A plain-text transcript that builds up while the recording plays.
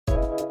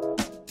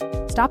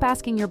Stop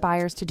asking your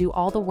buyers to do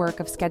all the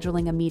work of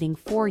scheduling a meeting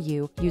for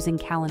you using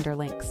calendar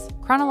links.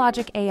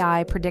 Chronologic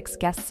AI predicts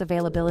guests'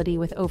 availability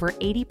with over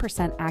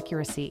 80%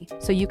 accuracy,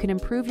 so you can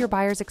improve your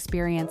buyer's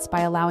experience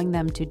by allowing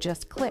them to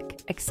just click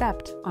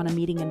accept on a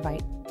meeting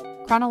invite.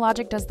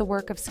 Chronologic does the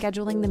work of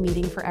scheduling the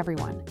meeting for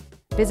everyone.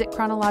 Visit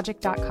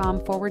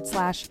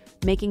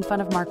chronologic.com/making fun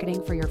of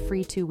marketing for your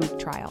free 2-week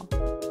trial.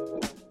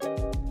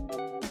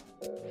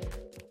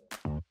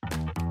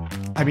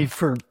 I mean,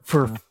 for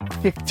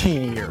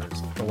 15 years,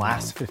 the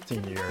last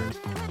 15 years,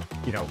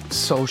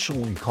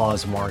 socially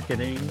caused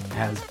marketing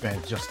has been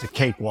just a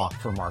cakewalk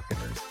for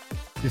marketers.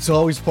 It's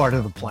always part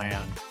of the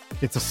plan.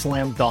 It's a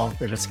slam dunk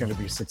that it's going to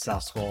be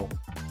successful.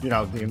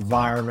 The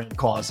environment,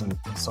 cause, and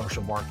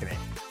social marketing.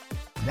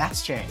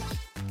 That's changed.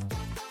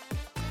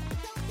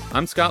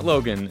 I'm Scott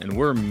Logan, and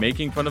we're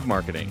making fun of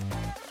marketing.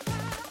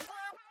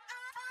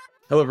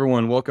 Hello,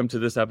 everyone. Welcome to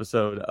this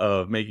episode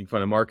of Making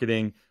Fun of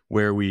Marketing,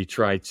 where we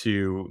try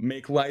to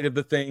make light of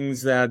the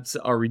things that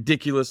are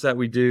ridiculous that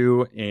we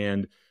do,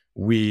 and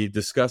we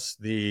discuss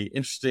the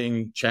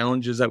interesting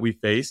challenges that we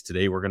face.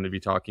 Today, we're going to be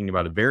talking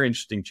about a very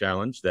interesting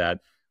challenge that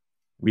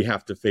we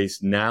have to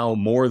face now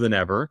more than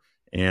ever,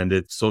 and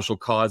it's social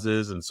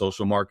causes and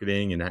social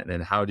marketing,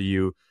 and how do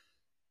you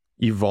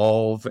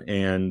evolve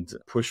and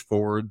push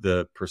forward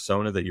the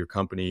persona that your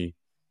company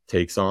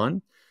takes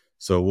on.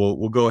 So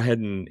we'll go ahead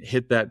and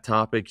hit that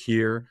topic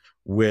here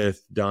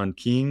with Don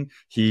Keane.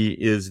 He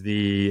is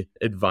the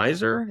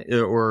advisor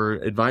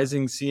or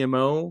advising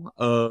CMO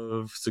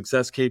of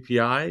Success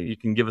KPI. You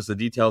can give us the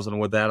details on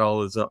what that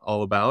all is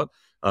all about.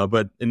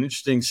 But an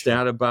interesting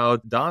stat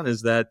about Don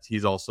is that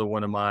he's also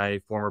one of my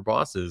former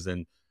bosses.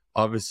 And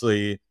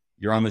obviously,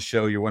 you're on the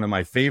show. You're one of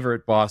my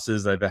favorite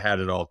bosses. I've had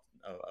it all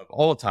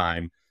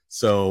time.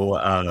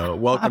 So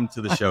welcome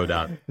to the show,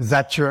 Don. Is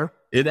that true?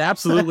 It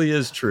absolutely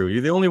is true.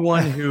 You're the only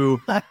one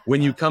who,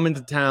 when you come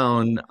into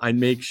town, I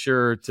make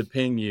sure to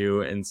ping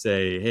you and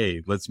say,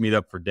 hey, let's meet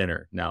up for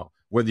dinner. Now,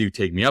 whether you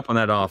take me up on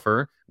that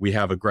offer, we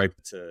have a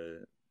gripe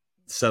to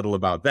settle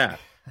about that.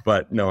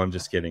 But no, I'm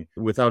just kidding.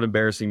 Without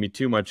embarrassing me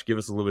too much, give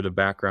us a little bit of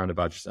background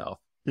about yourself.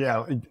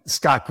 Yeah,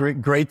 Scott,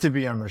 great to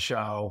be on the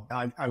show.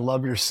 I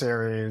love your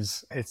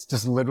series. It's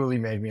just literally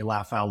made me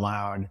laugh out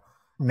loud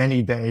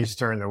many days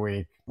during the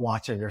week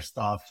watching your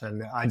stuff.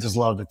 And I just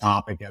love the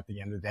topic at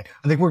the end of the day.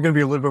 I think we're going to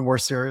be a little bit more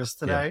serious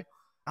today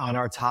on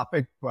our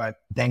topic, but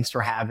thanks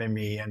for having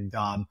me. And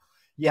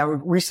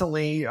we've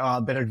recently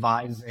been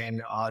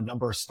advising a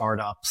number of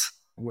startups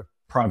with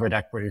private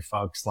equity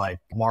folks like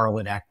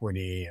Marlin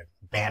Equity and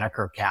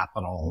Banneker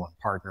Capital and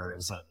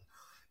Partners and,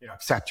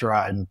 et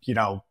cetera. And,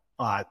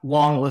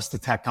 long list of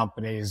tech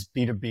companies,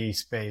 B2B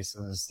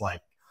spaces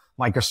like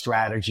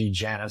MicroStrategy,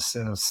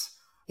 Genesis,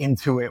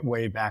 Intuit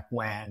way back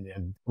when,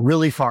 and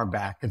really far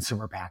back,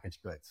 consumer packaged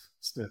goods.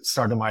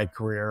 Started my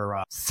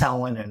career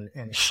selling and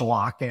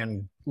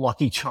schlocking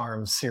Lucky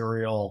Charms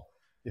cereal.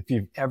 If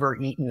you've ever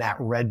eaten that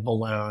red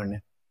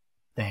balloon,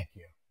 thank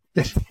you.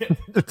 At the end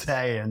of the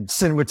day, and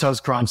Cinnamon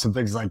Toast Crunch and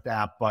things like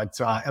that.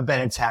 But I've been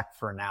in tech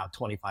for now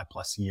 25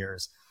 plus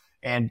years.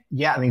 And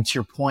to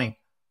your point,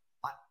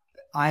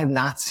 I have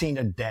not seen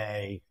a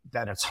day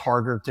that it's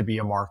harder to be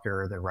a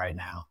marketer than right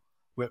now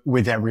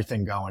with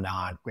everything going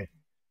on, with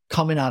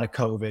coming out of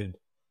COVID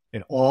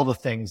and all the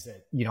things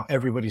that,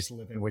 everybody's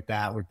living with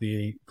that, with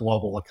the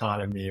global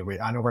economy.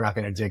 I know we're not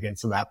going to dig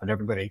into that, but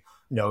everybody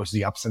knows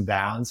the ups and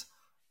downs.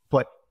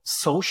 But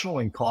social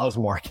and cause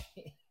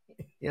marketing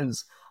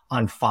is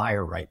on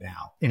fire right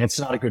now, and it's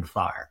not a good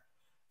fire.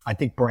 I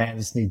think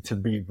brands need to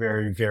be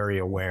very, very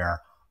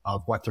aware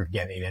of what they're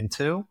getting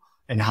into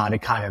and how to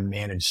kind of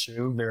manage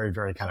through very,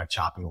 very kind of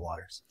choppy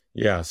waters.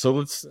 Yeah. So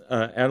let's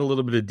add a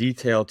little bit of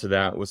detail to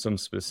that with some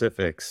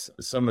specifics.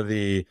 Some of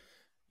the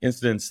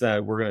incidents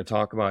that we're going to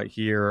talk about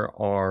here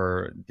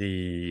are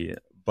the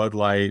Bud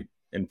Light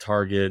and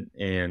Target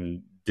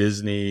and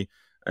Disney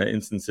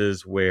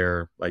instances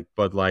where like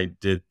Bud Light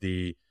had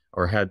the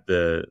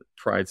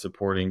Pride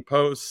supporting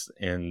posts,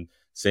 and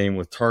same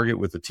with Target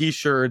with the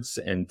t-shirts,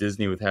 and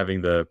Disney with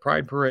having the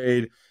Pride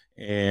parade,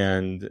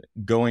 and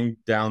going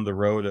down the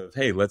road of,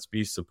 hey, let's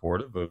be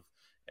supportive of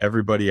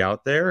everybody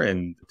out there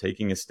and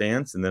taking a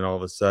stance. And then all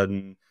of a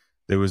sudden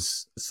there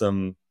was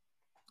some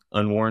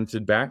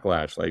unwarranted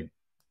backlash. Like,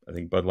 I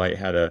think Bud Light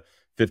had a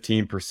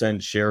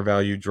 15% share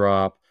value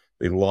drop.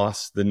 They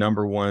lost the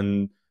number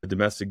one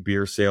domestic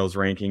beer sales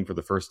ranking for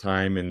the first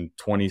time in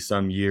 20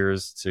 some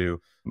years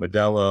to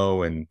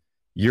Modelo, and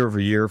year over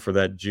year for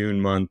that June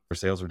month, their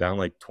sales were down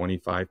like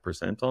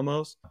 25%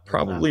 almost.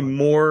 Probably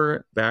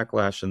more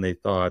backlash than they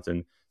thought.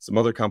 And some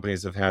other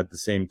companies have had the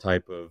same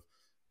type of,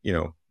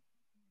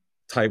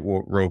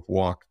 tightrope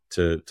walk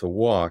to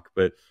walk.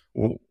 But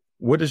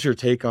what is your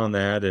take on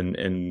that?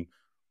 And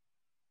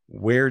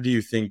where do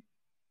you think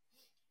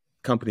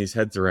companies'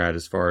 heads are at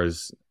as far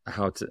as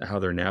how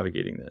they're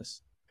navigating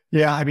this?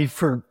 Yeah,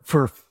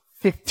 for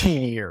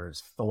 15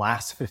 years, the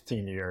last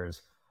 15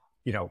 years,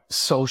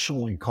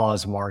 social and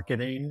cause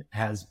marketing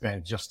has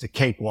been just a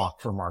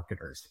cakewalk for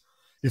marketers.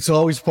 It's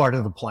always part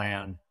of the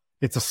plan.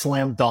 It's a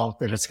slam dunk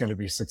that it's going to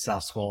be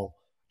successful.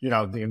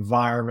 the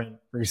environment,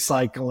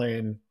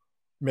 recycling,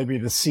 maybe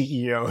the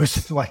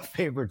CEO's my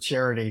favorite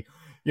charity.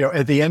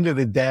 At the end of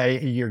the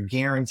day, you're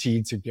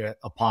guaranteed to get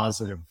a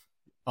positive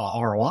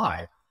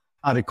ROI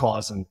out of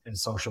cause in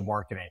social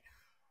marketing.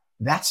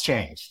 That's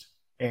changed.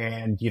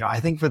 And, I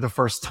think for the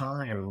first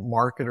time,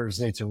 marketers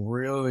need to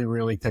really,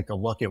 really take a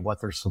look at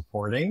what they're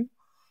supporting.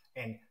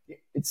 And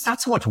it's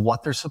not so much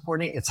what they're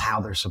supporting, it's how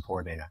they're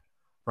supporting it,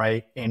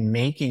 right? And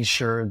making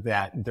sure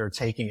that they're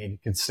taking into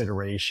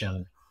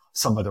consideration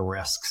some of the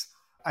risks.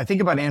 I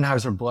think about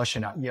Anheuser-Busch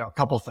and, a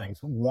couple of things.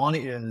 One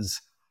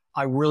is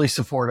I'm really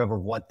supportive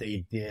of what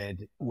they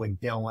did with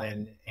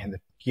Dylan and,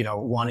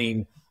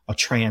 wanting a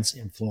trans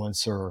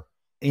influencer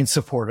in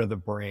support of the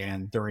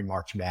brand during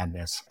March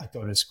Madness. I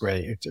thought it's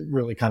great. It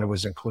really kind of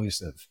was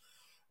inclusive.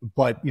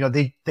 But,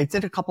 they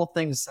did a couple of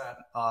things that,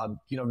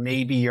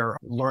 maybe are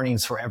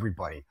learnings for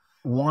everybody.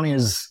 One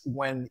is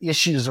when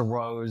issues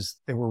arose,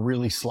 they were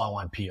really slow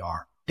on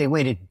PR. They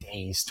waited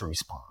days to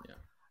respond.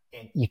 Yeah.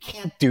 And you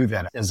can't do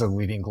that as a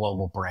leading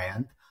global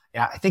brand.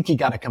 Yeah, I think you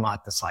got to come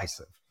out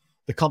decisive.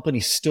 The company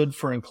stood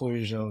for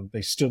inclusion.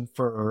 They stood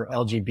for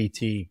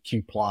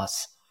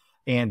LGBTQ+.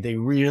 And they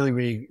really,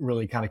 really,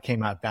 really kind of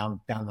came out down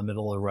the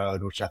middle of the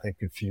road, which I think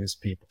confused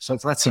people. So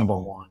that's number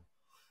one.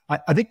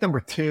 I think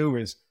number two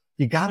is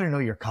you got to know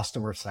your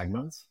customer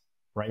segments,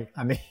 right?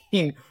 I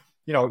mean,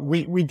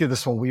 we did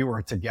this when we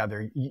were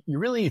together. You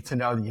really need to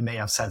know that you may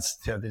have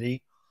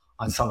sensitivity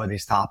on some of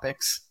these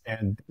topics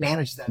and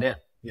manage that in,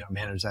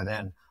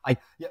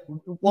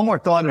 one more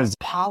thought is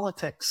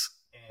politics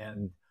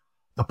and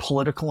the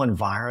political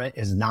environment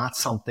is not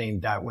something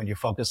that when you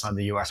focus on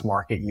the U.S.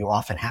 market, you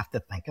often have to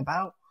think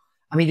about.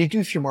 I mean, you do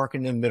if you're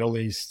marketing in the Middle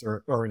East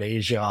or in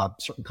Asia,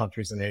 certain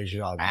countries in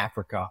Asia,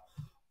 Africa.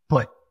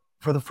 But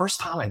for the first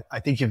time, I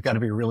think you've got to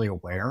be really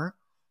aware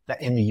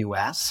that in the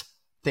U.S.,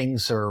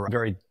 things are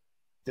very,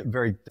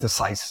 very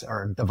decisive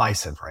or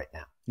divisive right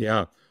now.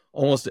 Yeah.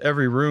 Almost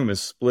every room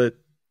is split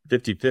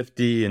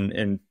 50-50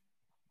 and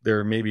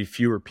there may be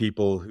fewer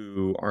people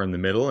who are in the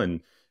middle.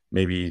 And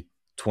maybe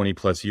 20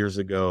 plus years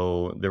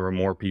ago, there were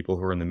more people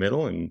who were in the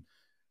middle and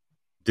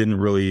didn't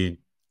really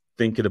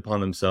think it upon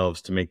themselves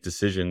to make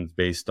decisions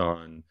based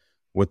on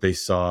what they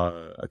saw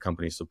a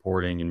company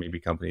supporting, and maybe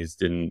companies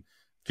didn't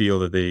feel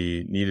that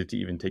they needed to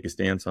even take a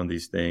stance on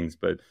these things.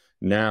 But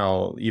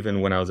now,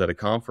 even when I was at a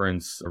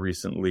conference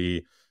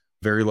recently,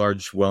 very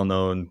large,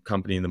 well-known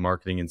company in the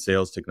marketing and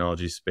sales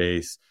technology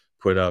space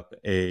put up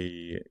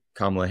a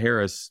Kamala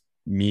Harris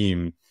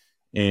meme,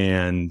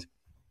 and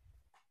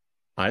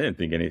I didn't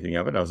think anything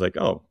of it. I was like,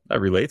 oh,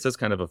 that relates. That's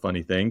kind of a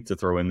funny thing to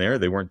throw in there.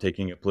 They weren't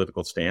taking a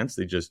political stance.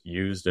 They just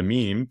used a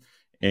meme.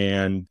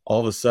 And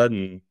all of a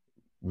sudden,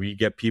 we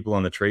get people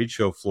on the trade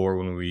show floor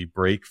when we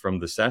break from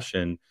the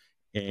session,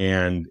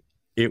 and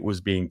it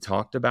was being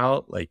talked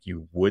about like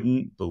you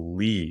wouldn't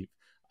believe.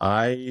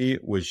 I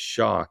was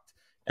shocked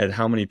at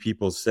how many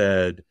people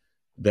said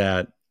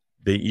that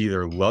they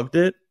either loved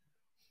it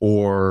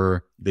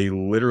or they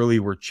literally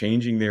were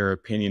changing their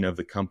opinion of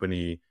the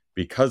company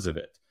because of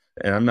it.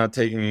 And I'm not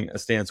taking a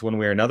stance one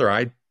way or another.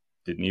 I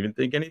didn't even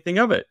think anything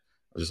of it.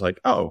 I was just like,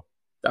 oh,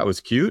 that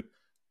was cute,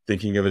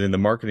 thinking of it in the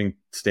marketing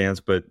stance.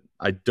 But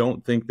I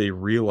don't think they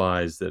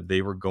realized that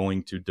they were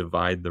going to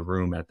divide the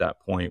room at that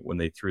point when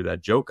they threw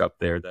that joke up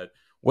there that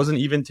wasn't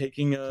even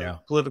taking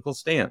a political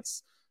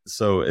stance.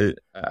 So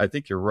I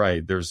think you're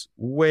right. There's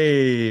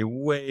way,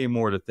 way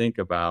more to think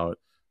about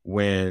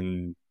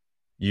when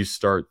you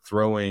start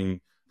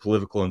throwing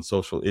political and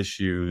social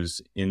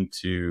issues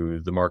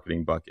into the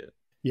marketing bucket.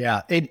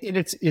 Yeah,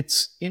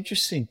 it's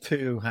interesting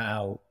too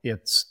how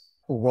it's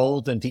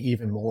rolled into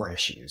even more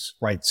issues,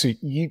 right? So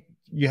you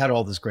had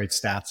all these great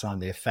stats on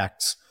the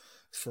effects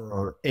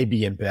for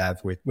AB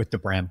InBev with the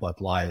brand Bud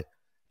Light,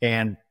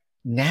 and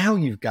now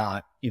you've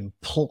got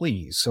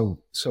employees,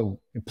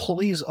 so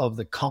employees of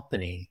the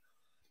company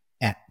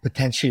at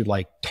potentially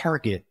like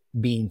Target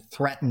being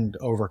threatened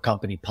over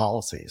company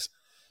policies.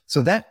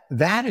 So that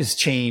has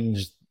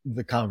changed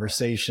the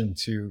conversation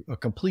to a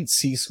complete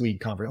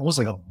C-suite conversation, almost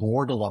like a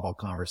board level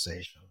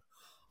conversation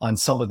on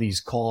some of these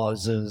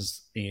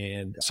causes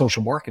and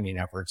social marketing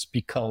efforts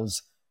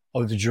because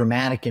of the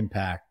dramatic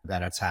impact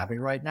that it's having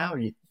right now.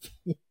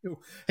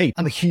 Hey,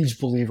 I'm a huge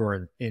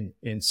believer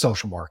in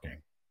social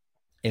marketing.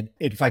 And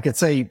if I could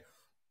say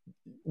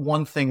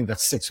one thing that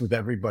sticks with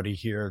everybody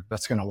here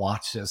that's going to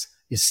watch this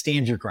is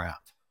stand your ground.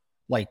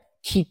 Like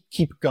keep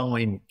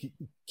going,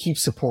 keep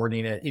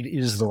supporting it. It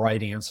is the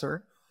right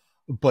answer.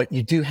 But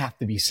you do have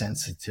to be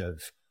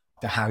sensitive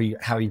to how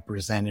you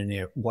presenting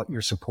it, what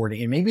you're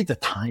supporting, and maybe the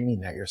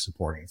timing that you're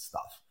supporting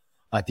stuff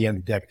at the end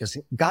of the day, because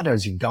God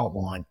knows you don't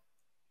want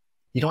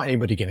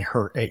anybody getting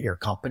hurt at your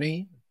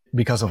company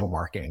because of a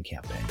marketing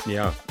campaign.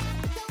 Yeah.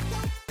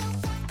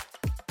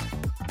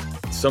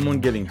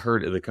 Someone getting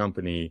hurt at the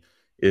company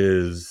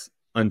is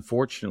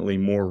unfortunately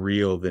more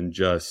real than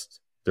just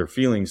their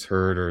feelings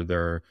hurt or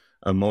their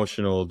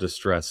emotional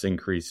distress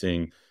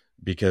increasing,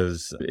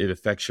 because it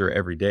affects your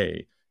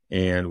everyday.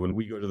 And when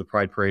we go to the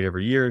Pride Parade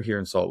every year here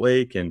in Salt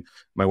Lake, and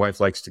my wife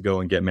likes to go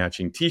and get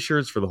matching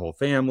t-shirts for the whole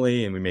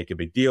family, and we make a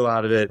big deal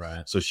out of it.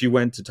 Right. So she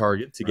went to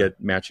Target to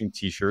get matching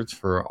t-shirts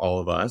for all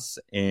of us,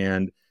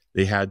 and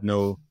they had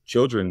no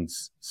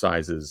children's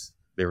sizes.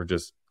 They were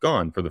just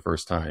gone for the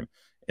first time.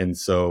 And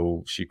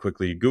so she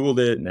quickly Googled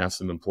it and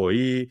asked an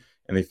employee,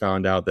 and they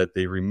found out that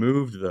they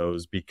removed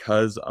those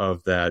because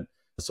of that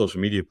social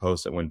media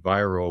post that went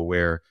viral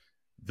where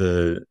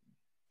the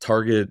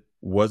Target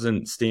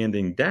wasn't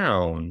standing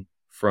down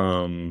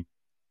from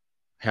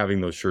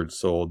having those shirts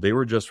sold. They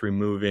were just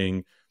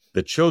removing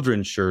the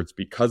children's shirts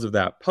because of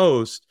that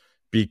post,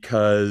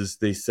 because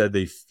they said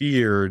they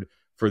feared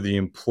for the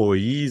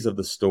employees of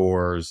the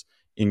stores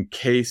in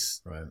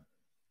case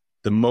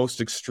the most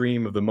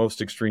extreme of the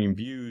most extreme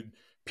viewed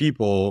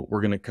people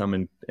were going to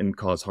come and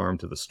cause harm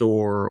to the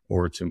store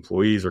or to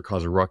employees or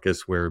cause a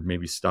ruckus where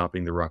maybe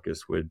stopping the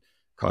ruckus would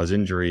cause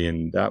injury.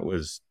 And that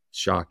was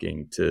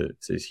shocking to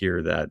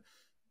hear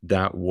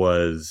that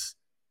was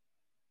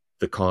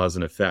the cause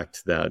and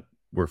effect that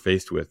we're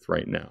faced with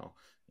right now.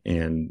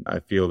 And I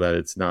feel that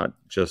it's not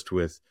just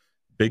with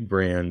big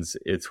brands,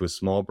 it's with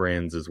small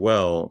brands as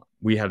well.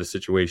 We had a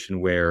situation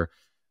where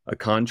a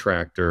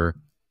contractor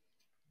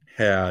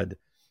had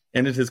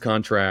ended his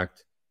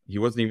contract. He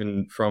wasn't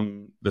even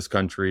from this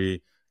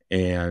country,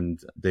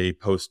 and they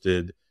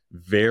posted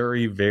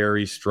very,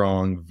 very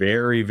strong,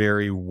 very,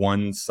 very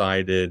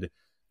one-sided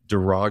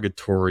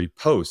derogatory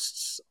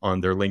posts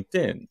on their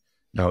LinkedIn.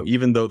 Now,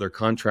 even though their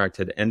contract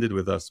had ended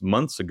with us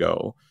months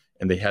ago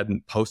and they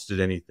hadn't posted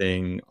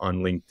anything on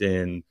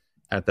LinkedIn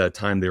at that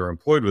time they were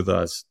employed with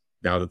us,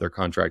 now that their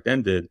contract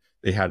ended,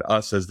 they had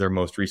us as their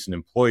most recent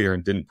employer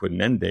and didn't put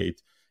an end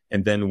date,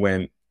 and then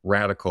went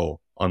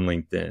radical on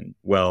LinkedIn.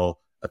 Well,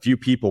 a few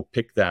people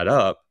picked that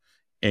up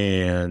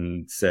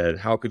and said,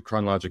 how could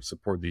ChronoLogic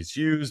support these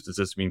views? Does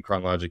this mean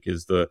ChronoLogic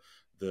is the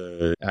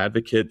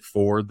advocate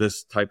for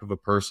this type of a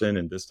person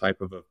and this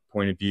type of a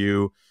point of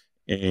view?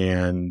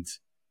 And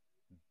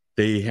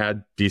they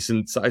had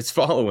decent sized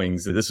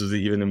followings. This was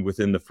even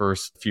within the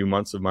first few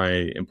months of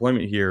my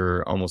employment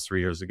here almost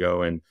 3 years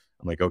ago. And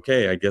I'm like,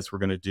 okay, I guess we're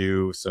going to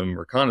do some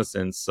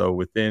reconnaissance. So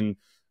within,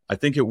 I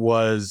think it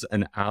was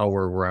an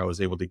hour where I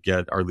was able to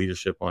get our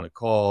leadership on a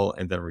call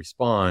and then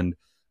respond.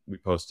 We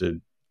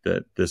posted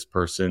that this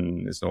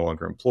person is no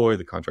longer employed.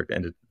 The contract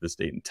ended at this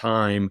date and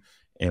time,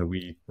 and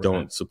we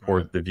don't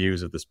support the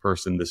views of this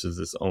person. This is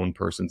this own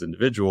person's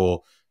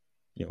individual.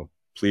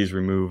 Please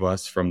remove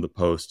us from the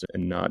post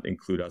and not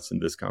include us in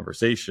this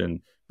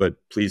conversation, but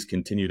please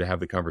continue to have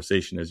the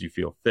conversation as you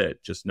feel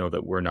fit. Just know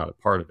that we're not a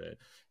part of it.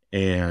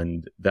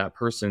 And that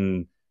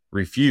person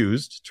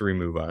refused to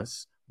remove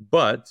us,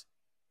 but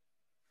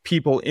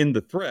people in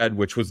the thread,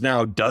 which was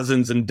now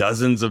dozens and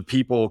dozens of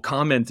people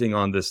commenting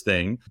on this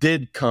thing,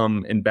 did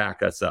come and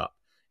back us up.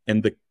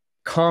 And the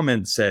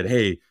comment said,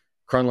 hey,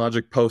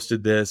 ChronoLogic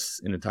posted this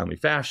in a timely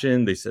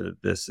fashion. They said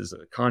that this is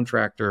a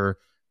contractor.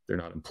 They're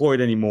not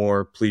employed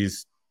anymore.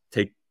 Please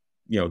take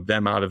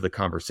them out of the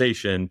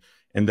conversation.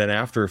 And then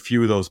after a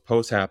few of those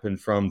posts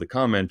happened from the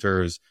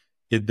commenters,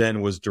 it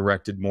then was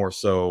directed more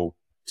so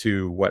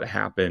to what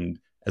happened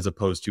as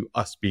opposed to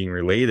us being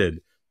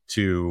related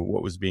to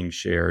what was being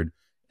shared.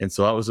 And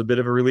so that was a bit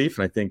of a relief.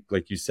 And I think,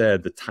 like you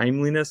said, the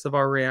timeliness of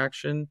our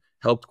reaction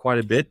helped quite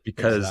a bit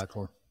because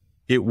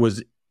it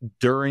was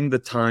during the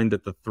time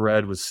that the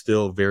thread was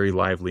still very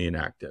lively and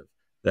active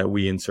that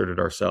we inserted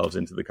ourselves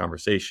into the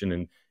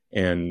conversation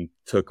and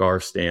took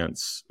our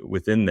stance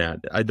within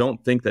that. I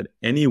don't think that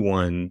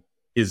anyone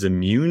is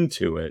immune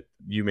to it.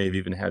 You may have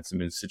even had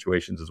some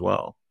situations as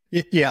well.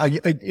 Yeah,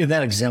 in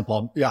that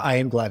example, I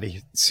am glad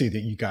to see that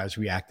you guys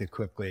reacted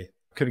quickly.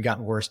 Could have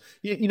gotten worse.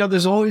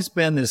 There's always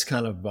been this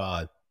kind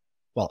of,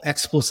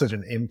 explicit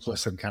and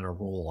implicit kind of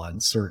rule on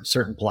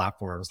certain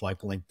platforms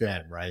like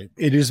LinkedIn, right?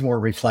 It is more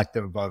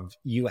reflective of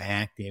you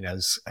acting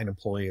as an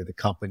employee of the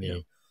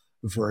company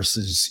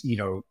versus,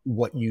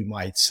 what you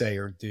might say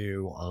or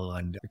do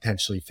on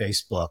potentially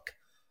Facebook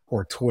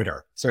or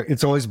Twitter. So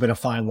it's always been a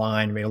fine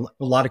line. I mean,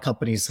 a lot of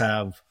companies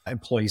have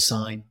employees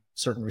sign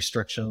certain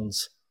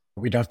restrictions.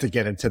 We don't have to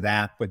get into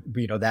that, but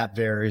that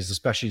varies,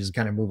 especially as you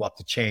kind of move up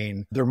the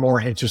chain. They're more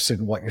interested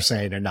in what you're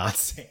saying and not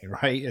saying,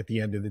 right? At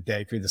the end of the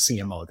day, if you're the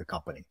CMO of the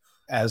company,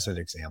 as an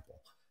example.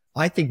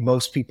 I think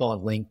most people on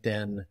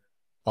LinkedIn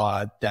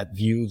that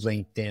view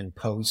LinkedIn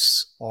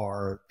posts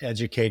are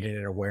educated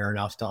and aware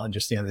enough to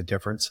understand the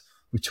difference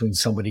between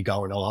somebody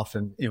going off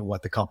and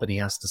what the company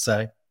has to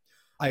say.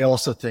 I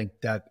also think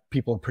that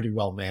people are pretty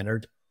well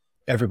mannered.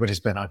 Everybody's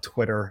been on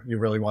Twitter. You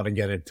really want to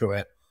get into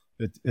it.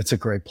 It's a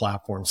great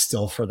platform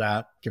still for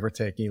that, give or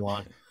take,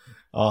 Elon.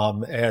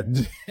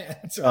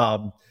 It's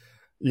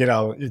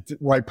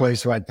right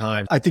place, right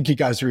time. I think you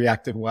guys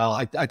reacted well.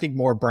 I think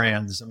more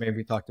brands, maybe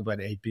we talked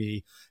about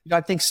AB. I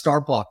think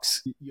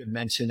Starbucks, you had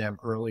mentioned them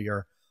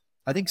earlier.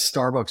 I think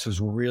Starbucks was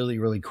really,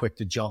 really quick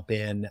to jump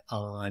in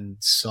on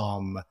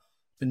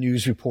the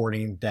news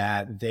reporting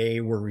that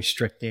they were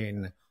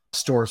restricting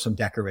stores from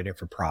decorating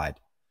for Pride.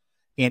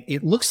 And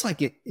it looks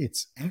like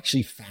it's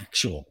actually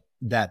factual.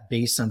 that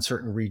based on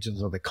certain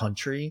regions of the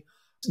country,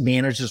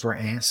 managers were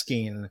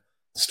asking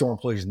store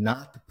employees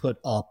not to put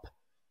up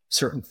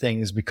certain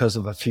things because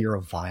of a fear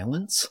of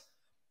violence.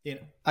 And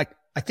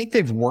I think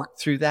they've worked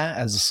through that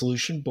as a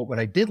solution. But what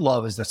I did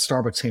love is that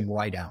Starbucks came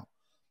right out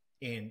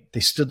and they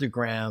stood their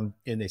ground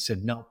and they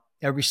said, no,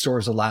 every store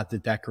is allowed to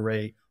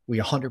decorate. We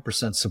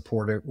 100%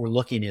 support it. We're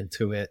looking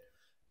into it.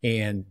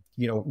 And,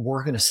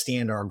 we're going to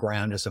stand our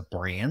ground as a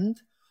brand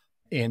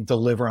and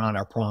deliver on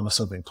our promise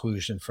of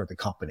inclusion for the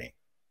company.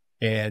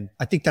 And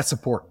I think that's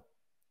important.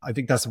 I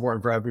think that's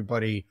important for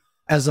everybody.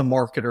 As a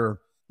marketer,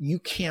 you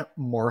can't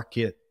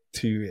market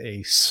to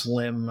a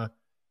slim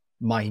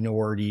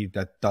minority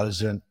that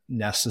doesn't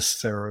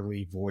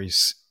necessarily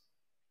voice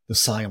the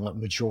silent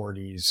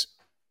majority's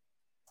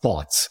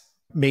thoughts.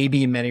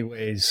 Maybe in many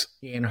ways,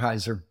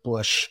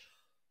 Anheuser-Busch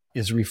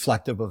is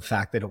reflective of the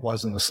fact that it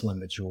wasn't a slim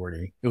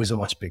majority. It was a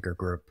much bigger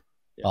group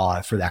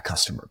for that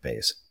customer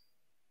base.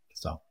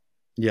 So,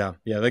 yeah,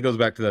 that goes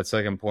back to that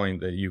second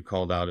point that you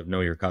called out of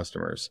know your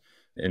customers,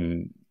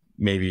 and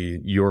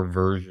maybe your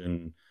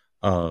version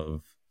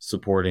of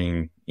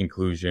supporting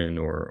inclusion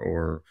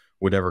or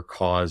whatever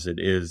cause it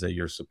is that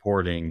you're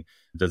supporting.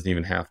 It doesn't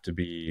even have to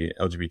be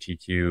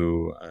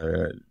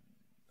LGBTQ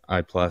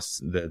I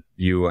plus that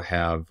you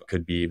have,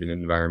 could be even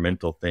an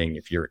environmental thing.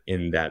 If you're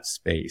in that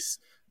space,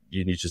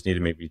 you just need to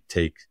maybe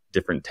take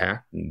different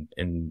tact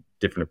and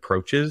different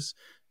approaches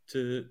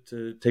to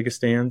take a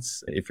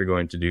stance if you're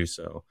going to do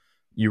so.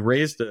 You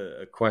raised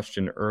a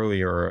question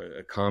earlier,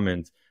 a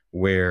comment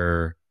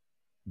where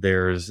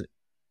there's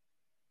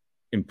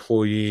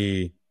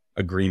employee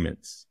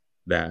agreements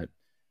that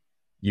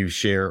you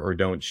share or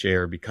don't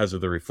share because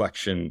of the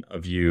reflection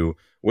of you.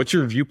 What's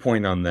your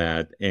viewpoint on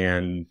that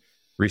and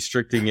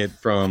restricting it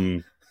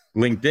from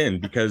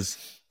LinkedIn? Because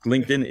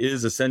LinkedIn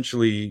is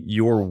essentially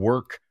your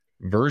work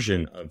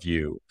version of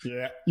you.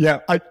 Yeah.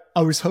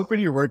 I was hoping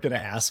you weren't going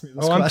to ask me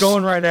this question. I'm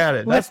going right at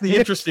it. That's the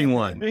interesting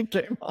one. It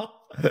came up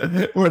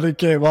when it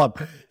came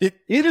up. It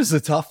is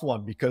a tough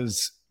one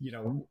because,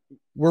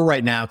 we're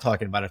right now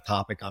talking about a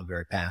topic I'm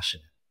very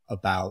passionate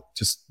about,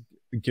 just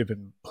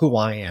given who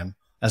I am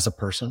as a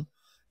person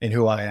and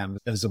who I am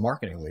as a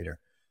marketing leader.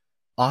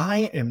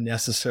 I am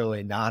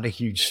necessarily not a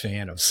huge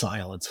fan of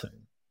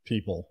silencing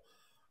people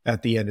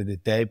at the end of the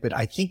day, but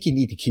I think you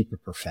need to keep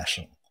it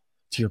professional.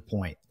 To your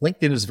point,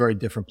 LinkedIn is a very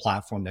different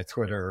platform than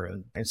Twitter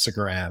and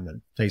Instagram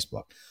and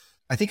Facebook.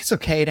 I think it's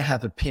okay to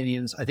have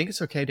opinions. I think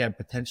it's okay to have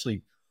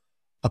potentially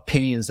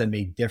opinions that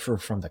may differ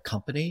from the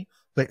company,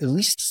 but at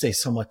least stay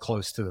somewhat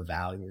close to the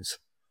values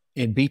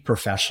and be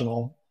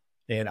professional.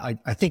 And I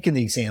think in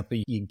the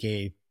example you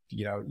gave,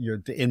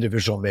 the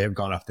individual may have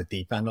gone off the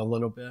deep end a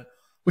little bit,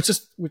 which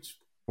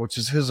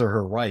is his or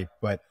her right,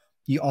 but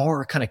you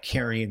are kind of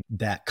carrying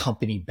that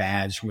company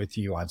badge with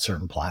you on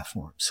certain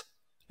platforms.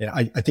 And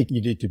I think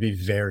you need to be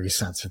very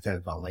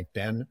sensitive on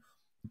LinkedIn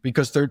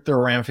because there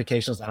are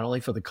ramifications not only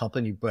for the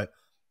company, but,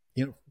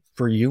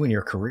 for you and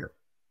your career.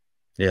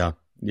 Yeah.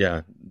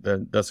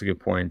 That's a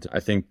good point. I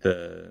think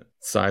the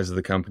size of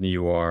the company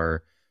you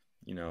are,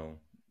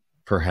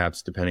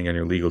 perhaps depending on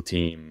your legal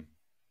team,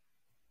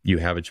 you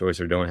have a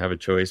choice or don't have a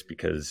choice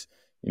because,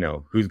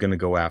 who's going to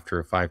go after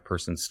a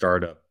 5-person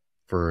startup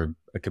for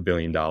 $1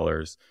 billion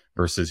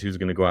versus who's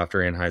going to go after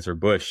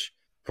Anheuser-Busch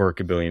for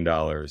 $1 billion.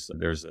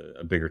 There's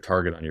a bigger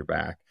target on your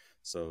back.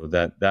 So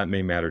that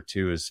may matter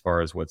too, as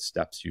far as what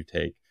steps you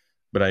take.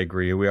 But I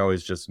agree. We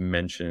always just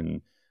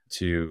mention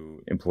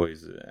to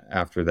employees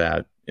after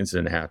that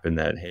incident happened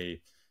that,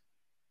 hey,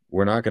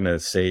 we're not going to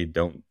say,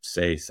 don't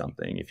say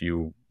something. If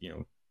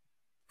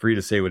free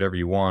to say whatever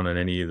you want on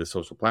any of the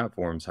social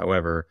platforms.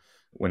 However,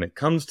 when it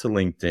comes to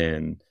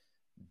LinkedIn,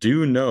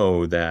 do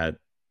know that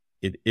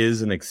it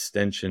is an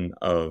extension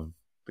of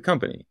the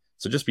company.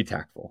 So just be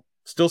tactful.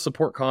 Still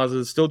support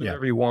causes, still do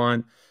whatever you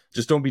want.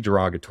 Just don't be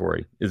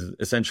derogatory is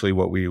essentially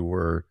what we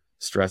were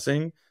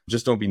stressing.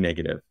 Just don't be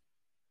negative.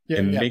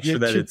 And make sure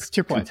that it's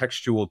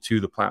contextual to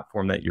the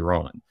platform that you're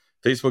on.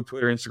 Facebook,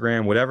 Twitter,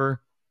 Instagram,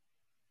 whatever,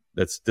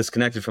 that's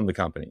disconnected from the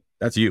company.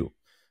 That's you.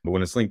 But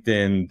when it's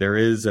LinkedIn, there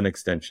is an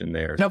extension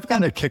there. I've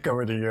gotten a kick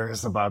over the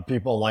years about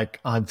people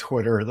like on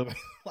Twitter.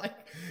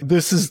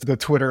 This is the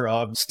Twitter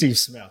of Steve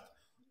Smith.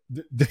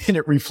 And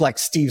it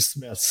reflects Steve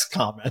Smith's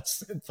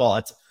comments and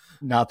thoughts,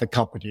 not the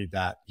company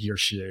that he or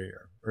she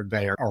or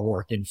they are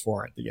working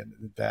for at the end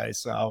of the day.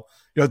 So,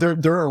 there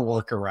are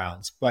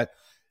workarounds. But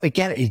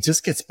again, it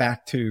just gets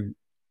back to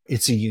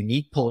it's a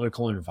unique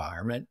political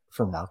environment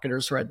for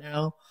marketers right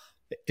now.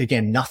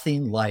 Again,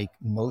 nothing like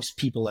most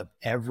people have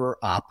ever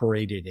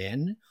operated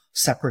in,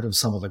 separate of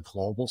some of the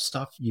global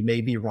stuff you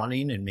may be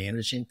running and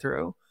managing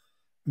through.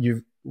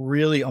 You've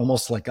really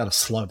almost got to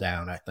slow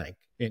down, I think,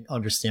 and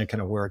understand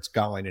kind of where it's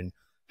going and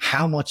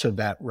how much of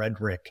that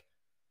rhetoric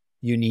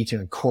you need to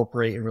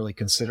incorporate and really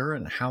consider,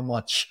 and how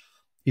much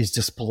is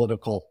just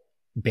political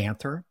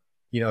banter.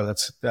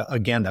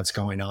 That's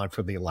going on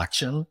for the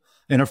election.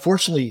 And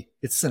unfortunately,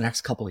 it's the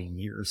next couple of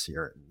years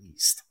here at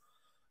least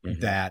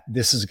that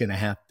this is going to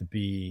have to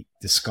be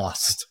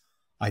discussed,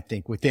 I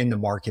think, within the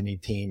marketing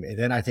team. And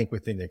then I think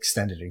within the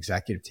extended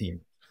executive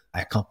team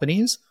at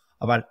companies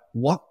about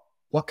what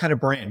kind of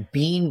brand.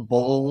 Being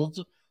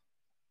bold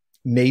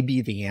may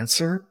be the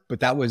answer, but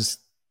that was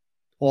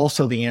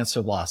also the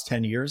answer the last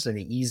 10 years and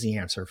the easy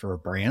answer for a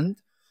brand.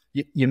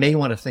 You may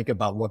want to think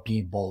about what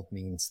being bold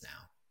means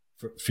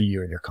now for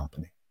you and your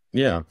company.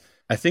 Yeah.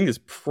 I think it's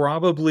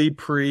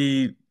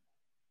probably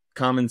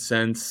common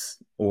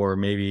sense, or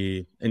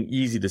maybe an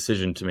easy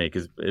decision to make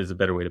is a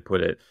better way to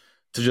put it,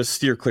 to just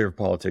steer clear of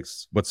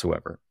politics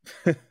whatsoever.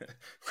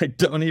 Like,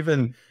 don't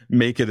even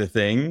make it a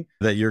thing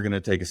that you're going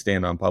to take a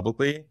stand on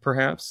publicly,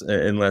 perhaps,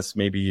 unless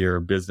maybe your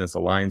business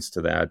aligns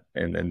to that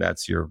and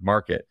that's your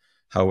market.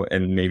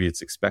 And maybe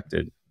it's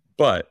expected.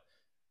 But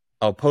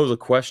I'll pose a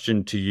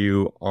question to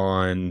you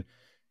on,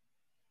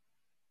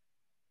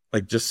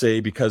 like, just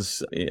say,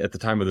 because at the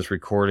time of this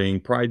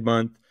recording, Pride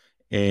Month,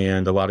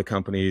 and a lot of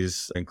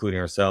companies, including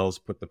ourselves,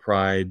 put the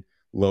Pride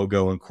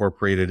logo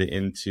incorporated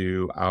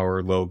into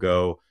our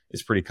logo.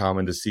 It's pretty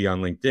common to see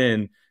on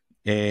LinkedIn,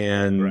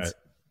 and Right.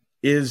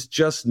 is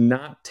just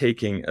not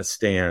taking a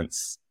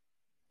stance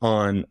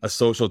on a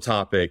social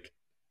topic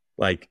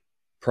like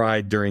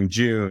Pride during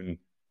June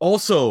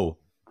also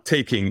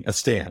taking a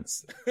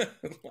stance.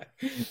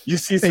 You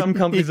see some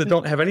companies that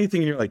don't have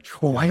anything, and you're like,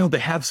 well, why don't they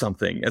have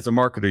something? As a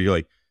marketer, you're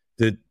like,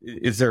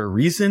 is there a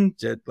reason?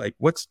 Like,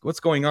 what's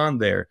going on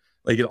there?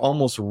 Like, it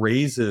almost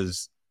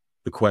raises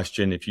the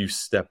question if you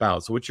step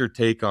out. So what's your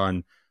take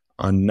on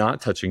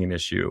not touching an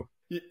issue?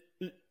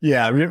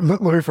 Yeah,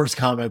 let me first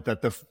comment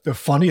that the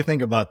funny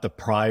thing about the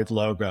Pride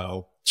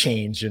logo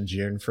change in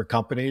June for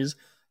companies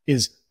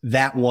is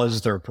that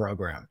was their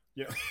program.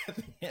 Yeah, at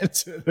the end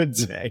of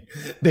the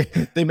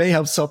day, they may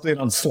have something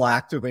on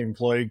Slack to the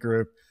employee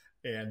group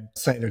and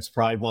saying it's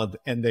Pride Month,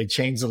 and they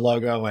change the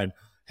logo, and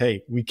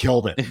hey, we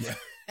killed it.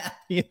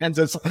 And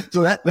so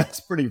that's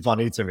pretty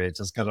funny to me. It's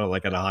just kind of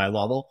like at a high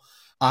level.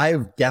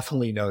 I've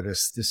definitely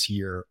noticed this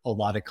year a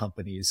lot of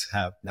companies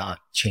have not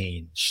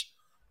changed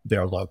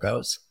their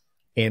logos.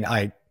 And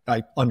I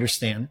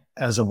understand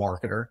as a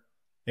marketer,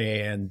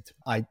 and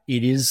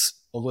it is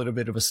a little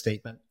bit of a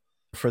statement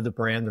for the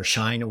brand. They're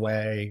shying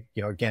away.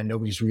 You know, again,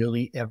 nobody's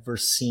really ever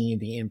seen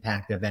the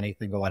impact of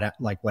anything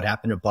like what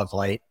happened to Bud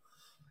Light.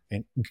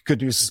 And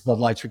good news is Bud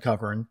Light's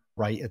recovering,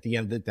 right? At the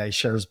end of the day,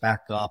 shares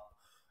back up,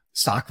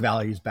 stock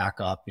values back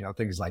up, you know,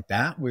 things like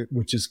that,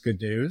 which is good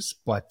news.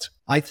 But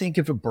I think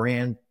if a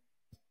brand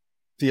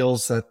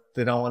feels that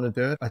they don't want to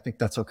do it, I think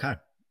that's okay.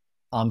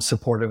 I'm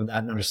supportive of that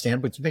and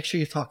understand, but make sure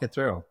you talk it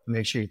through.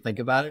 Make sure you think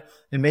about it.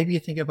 And maybe you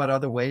think about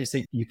other ways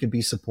that you can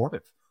be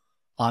supportive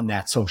on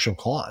that social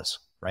cause,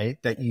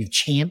 right? That you've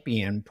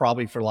championed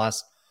probably for the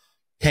last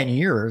 10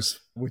 years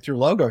with your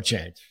logo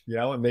change, you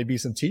know, and maybe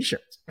some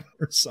t-shirts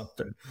or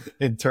something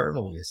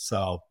internally.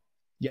 So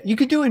yeah, you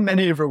could do it in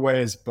many different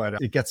ways, but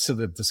it gets to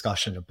the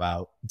discussion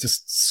about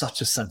just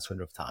such a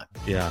sensitive time.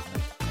 Yeah.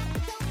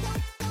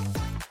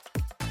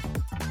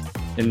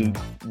 And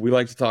we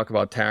like to talk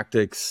about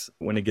tactics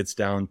when it gets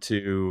down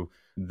to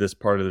this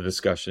part of the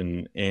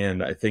discussion.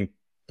 And I think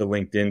the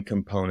LinkedIn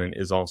component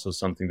is also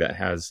something that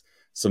has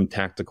some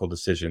tactical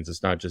decisions.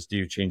 It's not just, do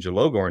you change the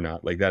logo or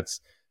not? Like, that's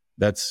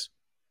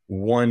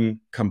one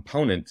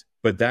component,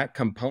 but that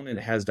component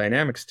has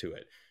dynamics to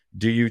it.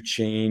 Do you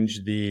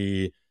change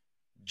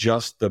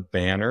just the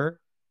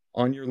banner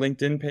on your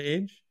LinkedIn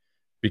page,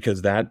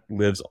 because that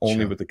lives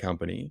only with the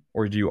company?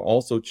 Or do you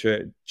also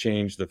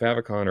change the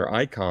favicon or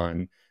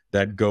icon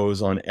that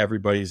goes on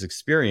everybody's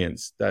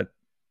experience that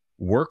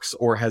works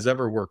or has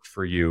ever worked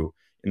for you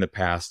in the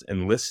past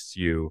and lists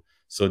you?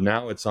 So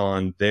now it's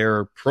on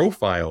their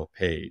profile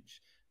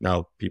page.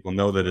 Now, people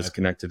know that it's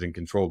connected and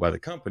controlled by the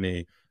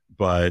company,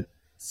 but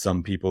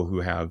some people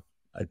who have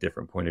a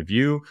different point of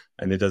view,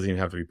 and it doesn't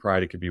even have to be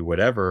Pride, it could be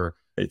whatever.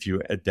 If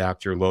you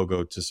adapt your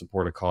logo to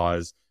support a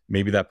cause,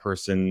 maybe that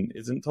person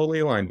isn't totally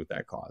aligned with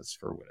that cause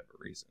for whatever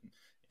reason.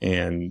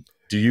 And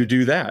do you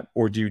do that?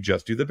 Or do you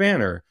just do the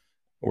banner?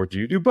 Or do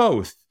you do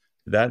both?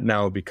 That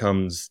now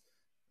becomes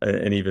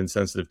an even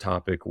sensitive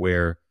topic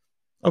where,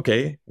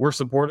 okay, we're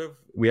supportive.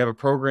 We have a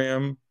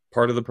program.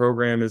 Part of the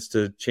program is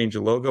to change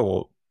a logo.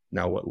 Well,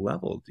 now what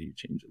level do you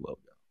change a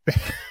logo?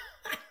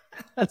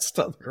 That's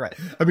totally right.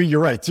 I mean, you're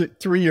right.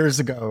 3 years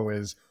ago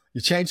is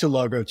you changed the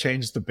logo,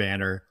 changed the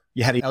banner.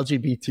 You had an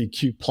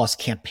LGBTQ plus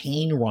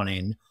campaign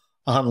running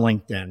on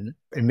LinkedIn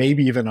and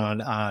maybe even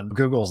on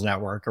Google's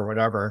network or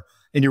whatever.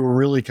 And you were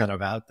really kind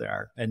of out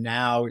there. And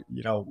now,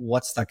 you know,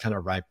 what's that kind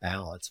of right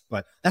balance?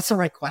 But that's the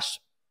right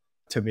question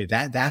to me.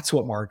 That's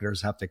what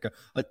marketers have to go.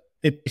 But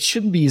it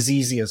shouldn't be as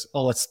easy as,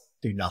 oh, let's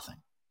do nothing.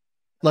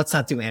 Let's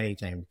not do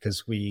anything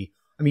because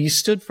you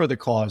stood for the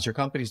cause. Your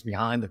company's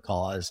behind the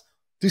cause.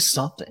 Do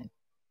something.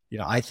 You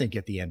know, I think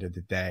at the end of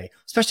the day,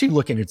 especially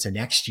looking into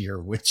next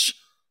year, which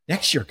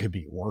next year could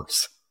be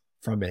worse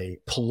from a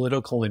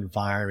political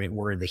environment.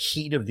 We're in the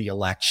heat of the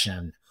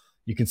election.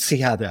 You can see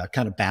how the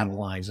kind of battle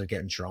lines are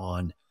getting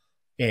drawn.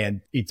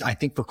 And I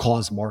think for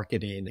cause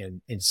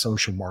marketing and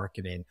social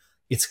marketing,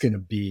 it's going to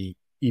be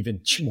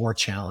even more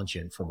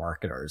challenging for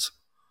marketers.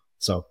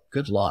 So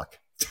good luck.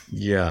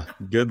 Yeah,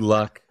 good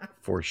luck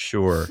for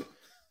sure.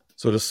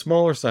 So at a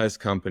smaller size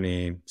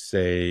company,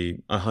 say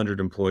 100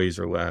 employees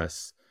or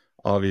less,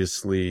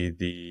 obviously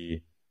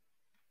the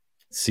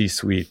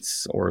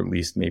C-suites, or at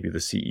least maybe the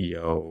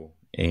CEO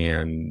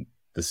and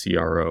the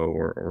CRO,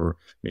 or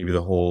maybe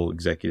the whole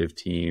executive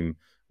team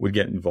would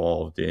get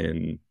involved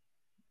in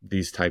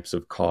these types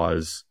of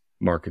cause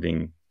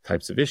marketing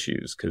types of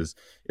issues because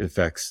it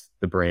affects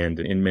the brand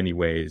in many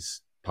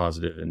ways,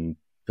 positive and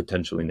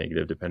potentially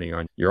negative, depending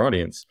on your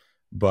audience.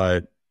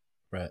 But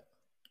Right.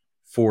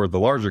 for the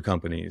larger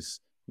companies,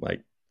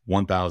 like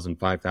 1,000,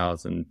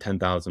 5,000,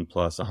 10,000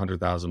 plus,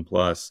 100,000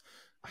 plus,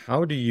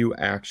 how do you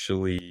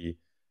actually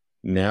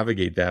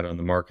navigate that on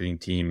the marketing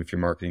team? If your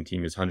marketing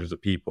team is hundreds of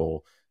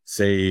people,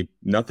 say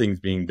nothing's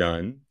being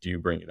done, do you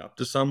bring it up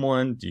to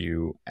someone? Do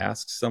you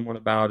ask someone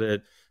about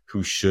it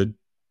who should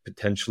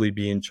potentially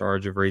be in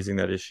charge of raising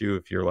that issue?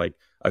 If you're like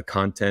a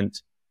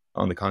content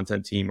on the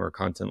content team or a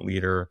content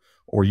leader,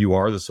 or you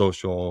are the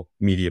social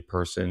media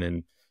person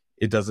and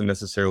it doesn't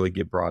necessarily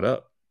get brought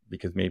up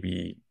because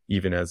maybe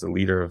even as a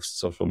leader of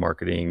social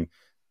marketing,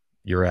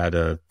 you're at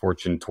a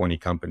Fortune 20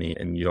 company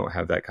and you don't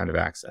have that kind of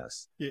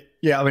access.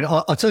 Yeah. I mean,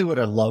 I'll tell you what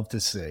I'd love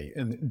to see,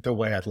 and the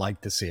way I'd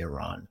like to see it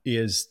run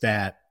is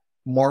that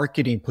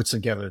marketing puts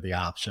together the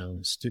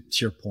options to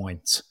your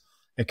points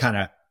and kind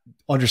of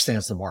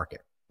understands the market,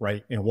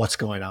 right? And what's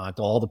going on,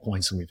 to all the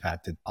points that we've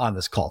had on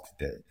this call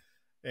today.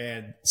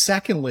 And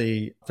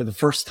secondly, for the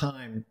first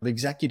time, the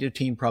executive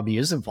team probably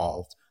is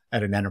involved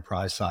at an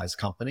enterprise size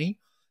company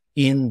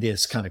in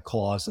this kind of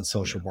cause and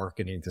social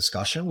marketing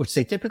discussion, which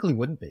they typically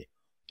wouldn't be.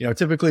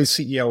 Typically the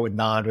CEO would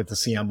nod with the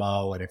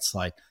CMO and it's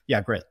like,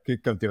 yeah, great,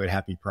 go do it.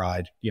 Happy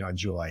Pride,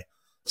 enjoy.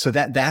 So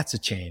that's a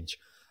change.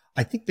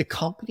 I think the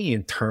company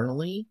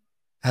internally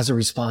has a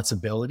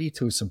responsibility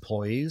to its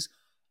employees,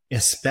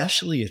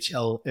 especially its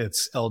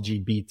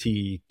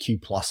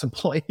LGBTQ plus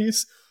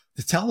employees,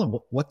 to tell them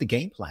what the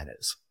game plan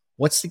is.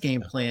 What's the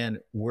game plan?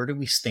 Where do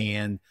we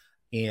stand?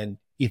 And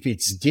if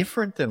it's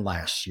different than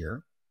last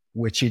year,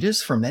 which it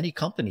is for many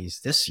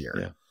companies this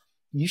year,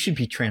 you should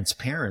be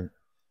transparent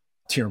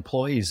to your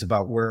employees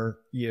about where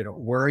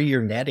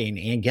you're netting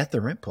and get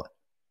their input.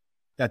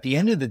 At the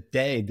end of the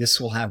day, this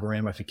will have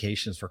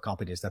ramifications for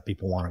companies that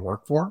people want to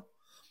work for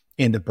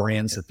and the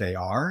brands that they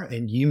are.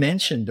 And you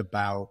mentioned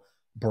about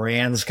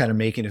brands kind of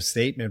making a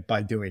statement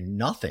by doing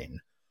nothing.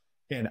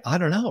 And I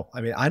don't know.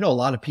 I mean, I know a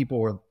lot of people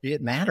where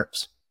it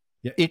matters.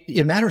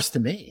 It matters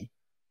to me.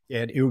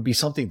 And it would be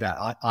something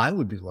that I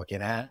would be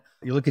looking at.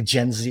 You look at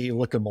Gen Z, you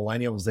look at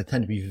millennials, they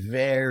tend to be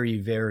very,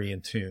 very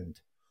in tune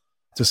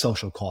to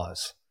social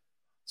cause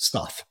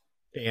stuff.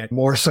 And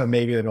more so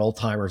maybe than old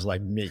timers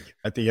like me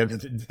at the end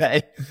of the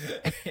day.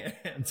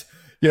 And,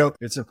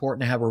 it's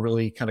important to have a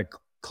really kind of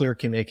clear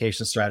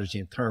communication strategy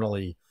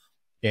internally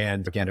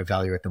and again,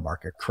 evaluate the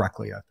market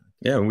correctly. I think.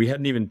 Yeah. We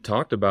hadn't even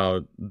talked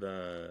about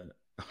the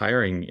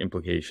hiring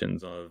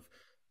implications of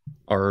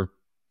our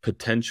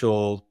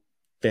potential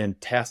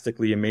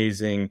fantastically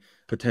amazing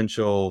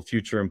potential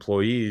future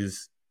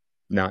employees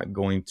not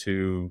going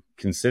to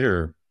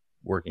consider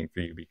working for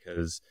you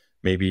because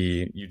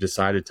maybe you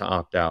decided to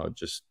opt out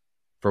just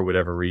for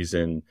whatever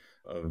reason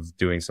of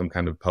doing some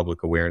kind of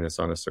public awareness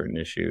on a certain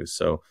issue.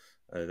 So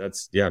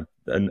that's,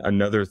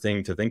 another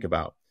thing to think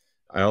about.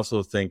 I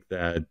also think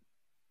that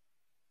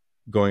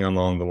going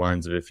along the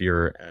lines of if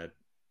you're at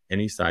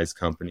any size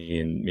company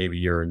and maybe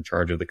you're in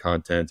charge of the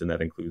content and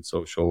that includes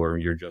social, or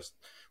you're just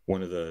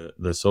one of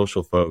the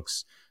social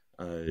folks,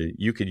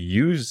 you could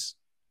use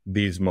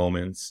these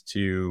moments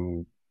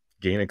to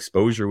gain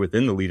exposure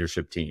within the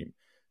leadership team,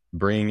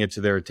 bringing it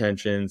to their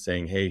attention,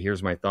 saying, hey,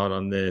 here's my thought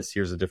on this.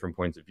 Here's a different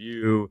point of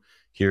view.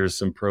 Here's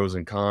some pros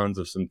and cons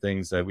of some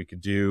things that we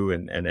could do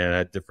and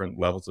at different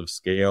levels of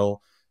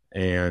scale,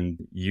 and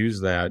use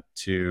that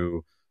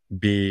to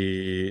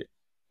be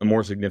a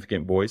more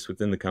significant voice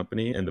within the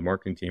company and the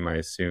marketing team.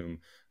 I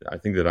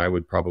think that I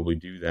would probably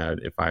do that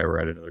if I were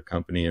at another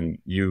company, and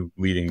you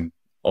leading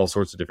all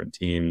sorts of different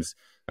teams,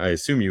 I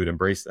assume you would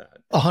embrace that.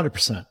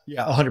 100%.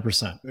 Yeah,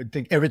 100%. I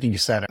think everything you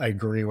said, I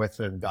agree with.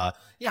 And I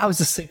was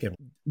just thinking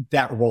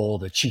that role,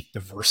 the chief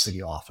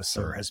diversity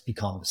officer, has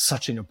become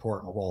such an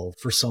important role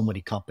for so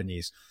many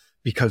companies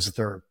because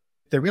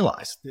they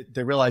realize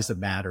it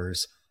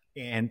matters.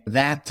 And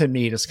that to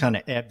me just kind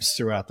of ebbs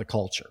throughout the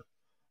culture.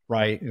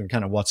 Right. And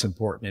kind of what's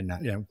important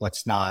and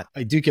what's not.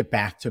 I do get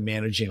back to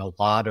managing a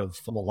lot of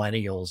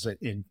millennials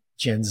and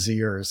Gen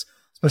Zers,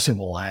 especially in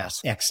the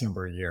last X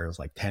number of years,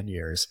 like 10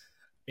 years.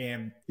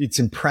 And it's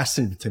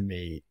impressive to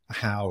me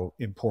how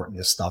important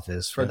this stuff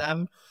is for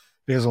them.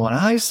 Because when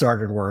I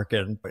started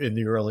working in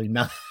the early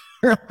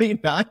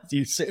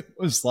 90s, it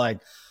was like,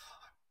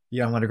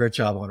 I want a great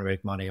job. I want to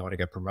make money. I want to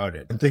get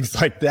promoted and things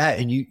like that.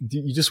 And you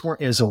just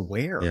weren't as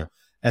aware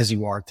as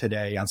you are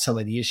today on some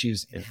of the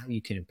issues and how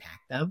you can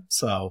impact them.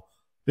 So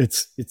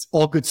it's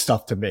all good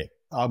stuff to me.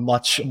 A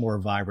much more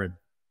vibrant,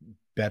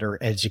 better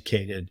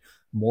educated,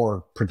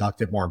 more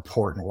productive, more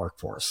important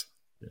workforce.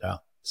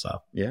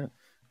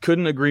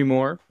 Couldn't agree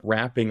more.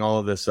 Wrapping all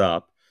of this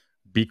up,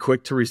 be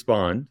quick to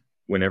respond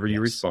whenever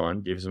you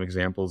respond. Give some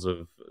examples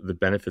of the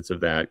benefits of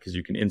that, because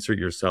you can insert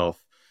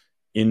yourself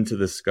into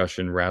the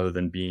discussion rather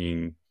than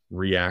being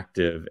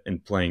reactive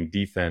and playing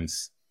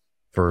defense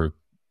for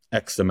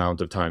X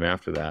amount of time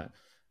after that.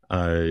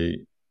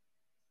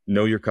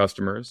 Know your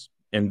customers,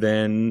 and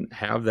then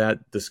have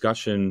that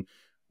discussion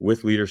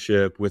with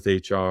leadership, with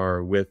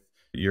HR, with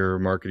your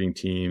marketing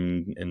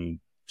team, and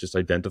just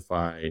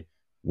identify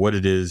what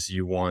it is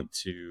you want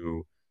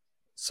to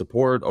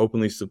support,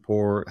 openly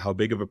support, how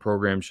big of a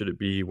program should it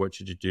be, what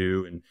should you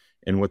do,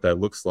 and what that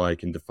looks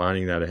like, and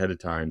defining that ahead of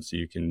time so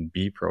you can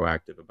be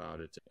proactive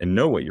about it and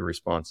know what your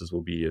responses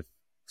will be if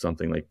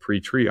something like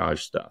pre-triage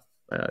stuff,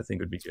 I think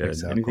would be good.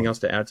 Exactly. Anything else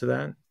to add to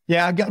that?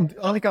 Yeah, the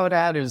only thing I would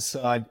add is,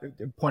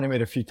 point I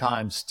made a few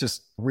times,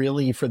 just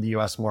really for the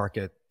U.S.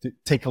 market,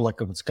 take a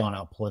look at what's gone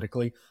on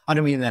politically. I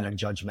don't mean that in a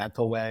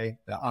judgmental way.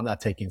 I'm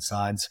not taking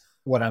sides.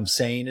 What I'm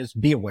saying is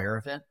be aware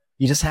of it.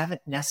 You just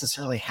haven't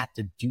necessarily had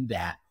to do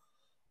that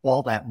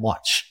all that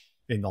much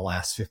in the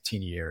last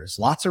 15 years.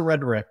 Lots of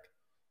rhetoric,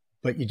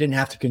 but you didn't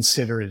have to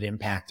consider it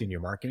impacting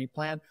your marketing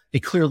plan. It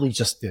clearly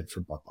just did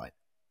for Bud Light.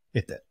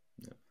 It did.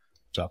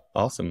 So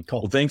awesome.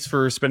 Cool. Well, thanks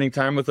for spending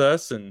time with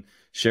us and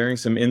sharing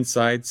some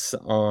insights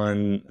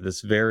on this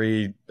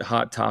very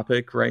hot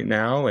topic right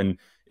now. And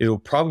it'll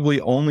probably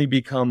only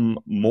become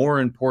more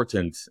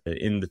important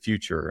in the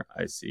future,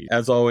 I see.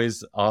 As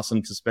always,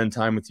 awesome to spend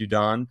time with you,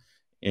 Don,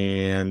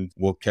 and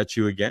we'll catch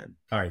you again.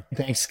 All right.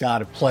 Thanks,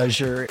 Scott. A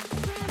pleasure.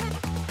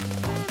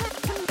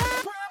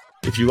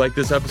 If you like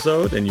this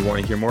episode and you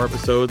want to hear more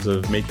episodes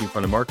of Making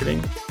Fun of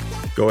Marketing,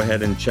 go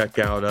ahead and check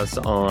out us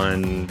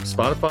on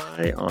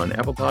Spotify, on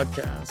Apple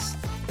Podcasts,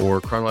 or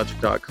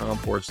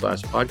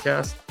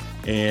chronologic.com/podcast.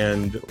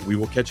 And we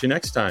will catch you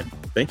next time.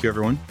 Thank you,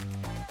 everyone.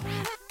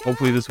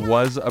 Hopefully this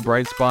was a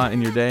bright spot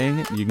in your day.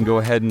 You can go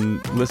ahead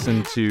and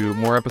listen to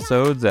more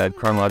episodes at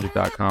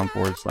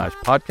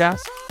chronologic.com/podcast.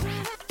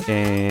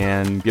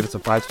 And give us a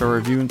 5-star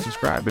review and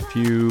subscribe if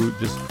you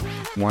just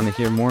want to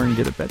hear more and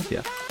get it fed to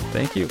you.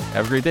 Thank you.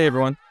 Have a great day,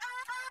 everyone.